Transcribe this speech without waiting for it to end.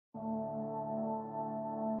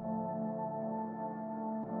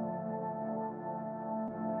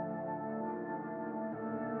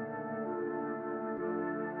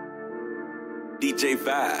DJ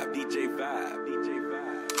Vibe, DJ Vibe, DJ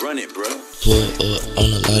Vibe. Run it, bro. Pull up on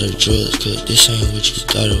a lot of drugs, cause this ain't what you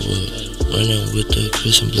thought it was. Running with the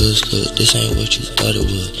Crips and Bloods, cause this ain't what you thought it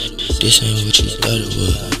was. This ain't what you thought it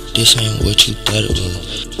was. This ain't what you thought it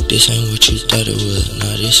was. This ain't what you thought it was.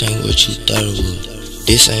 Nah, this ain't what you thought it was.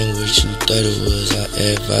 This ain't what you thought it was.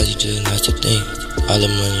 I advise you just not to think. All the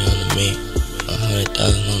money on the me,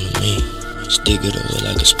 100,000 on the me. Stick it over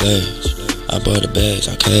like a splash. I bought the bags,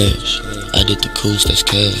 I cash. I did the coast, that's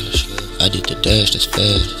cash. I did the dash, that's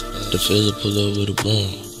fast. The fizzle pull up with a boom.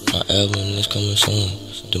 My album is coming soon.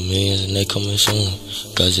 The millions and they coming soon.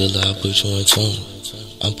 Godzilla, I put you in tune.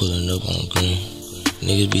 I'm pulling up on green.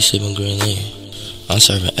 Niggas be sipping green lean. I'm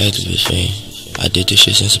serving activist fiend. I did this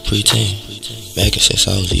shit since a preteen. Back since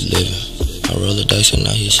I was 11. I roll the dice and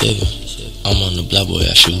I hit 7. I'm on the block, boy,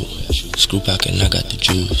 I shoot. Screw pocket and I got the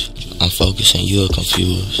juice. I'm focused and you're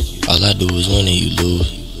confused. All I do is win and you lose.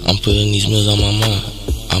 I'm putting these mills on my mind.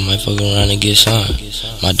 I might fuck around and get signed.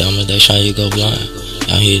 My diamonds, they shine, you go blind.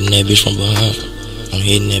 I'm hitting that bitch from behind. I'm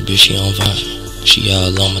hitting that bitch, she on vibe. She all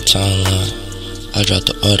on my timeline. I dropped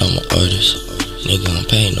the art, I'm an artist. Nigga, I'm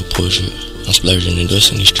paying the portrait. I'm splurging and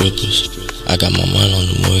endorsing these strippers. I got my mind on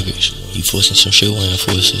the mortgage. You forcing some shit with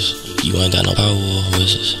enforcers. You ain't got no power or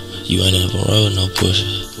horses. You ain't ever rode no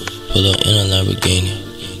pushes. Pull up in a Lamborghini.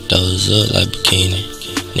 Those up like bikini.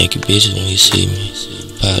 Naked bitches when you see me.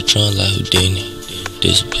 Power trunk like Houdini.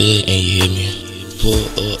 Disappear and you hear me. Pull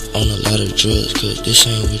up on a lot of drugs, cause this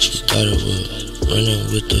ain't what you thought it was. Running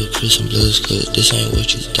with the Crips and Bloods, cause this ain't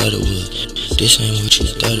what you thought it was. This ain't what you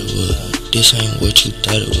thought it was. This ain't what you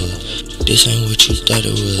thought it was. This ain't what you thought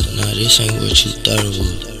it was. Nah, this ain't what you thought it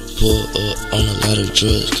was. Pull up on a lot of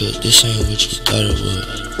drugs, cause this ain't what you thought it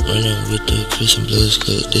was. Running with the Crips and Bloods,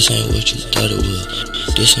 cause this ain't what you thought it was.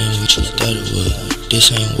 This ain't what you thought it was.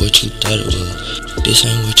 This ain't what you thought it was. This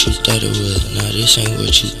ain't what you thought it was. Nah, this ain't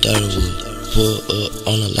what you thought it was. Pull up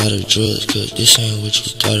on a lot of drugs, cause this ain't what you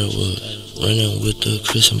thought it was. Running with the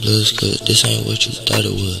Crips and Bloods, cause this ain't what you thought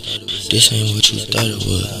it was. This ain't what you thought it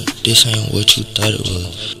was. This ain't what you thought it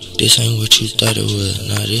was. This ain't what you thought it was.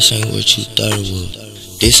 Nah, this ain't what you thought it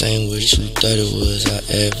was. This ain't what you thought it was. I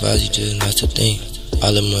advise you just not to think.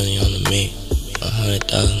 All the money on the me, 100,000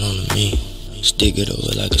 on the me. Stick it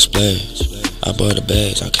over like a splash. I bought the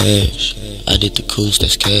bags, I cash. I did the coast,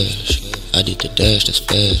 that's cash. I did the dash, that's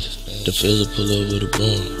fast. The fizzle pull up with a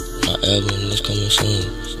boom. My album is coming soon.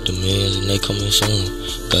 The millions and they coming soon.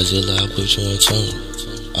 Godzilla, I put you in tune.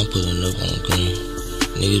 I'm pulling up on green.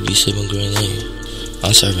 Niggas be sipping green lean.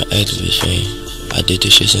 I'm serving activist fiend. I did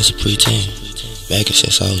this shit since a preteen. Back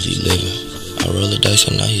since I was 11. I roll the dice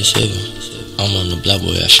and I hit 7. I'm on the block,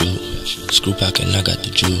 boy, I shoot. Screw pocket and I got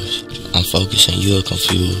the juice. I'm focused and you're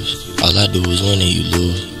confused. All I do is win and you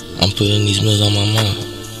lose. I'm putting these mills on my mind.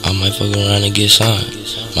 I might fuck around and get signed.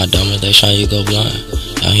 My diamonds, they shine, you go blind.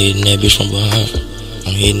 I'm hitting that bitch from behind.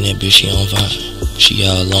 I'm hitting that bitch, she on vibe. She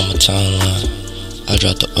all on my timeline. I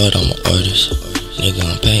dropped the art, I'm an artist. Nigga,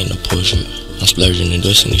 I'm paying the portrait. I'm splurging and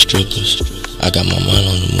endorsing these strippers. I got my mind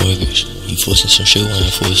on the mortgage. You forcing some shit with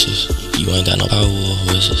enforcers. You ain't got no power or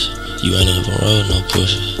horses. You ain't ever rode no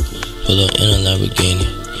pushes. Pull up in a Lamborghini.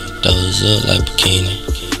 Those up like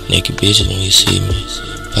bikini. Naked bitches when you see me.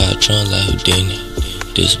 Power trunk like Houdini.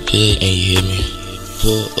 Disappear and you hear me.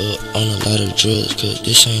 Pull up on a lot of drugs, cause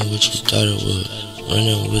this ain't what you thought it was.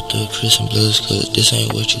 Running with the Crips and Bloods, cause this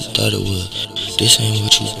ain't what you thought it was. This ain't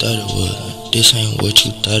what you thought it was. This ain't what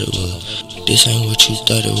you thought it was. This ain't what you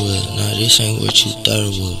thought it was. Nah, this ain't what you thought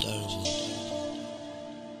it was.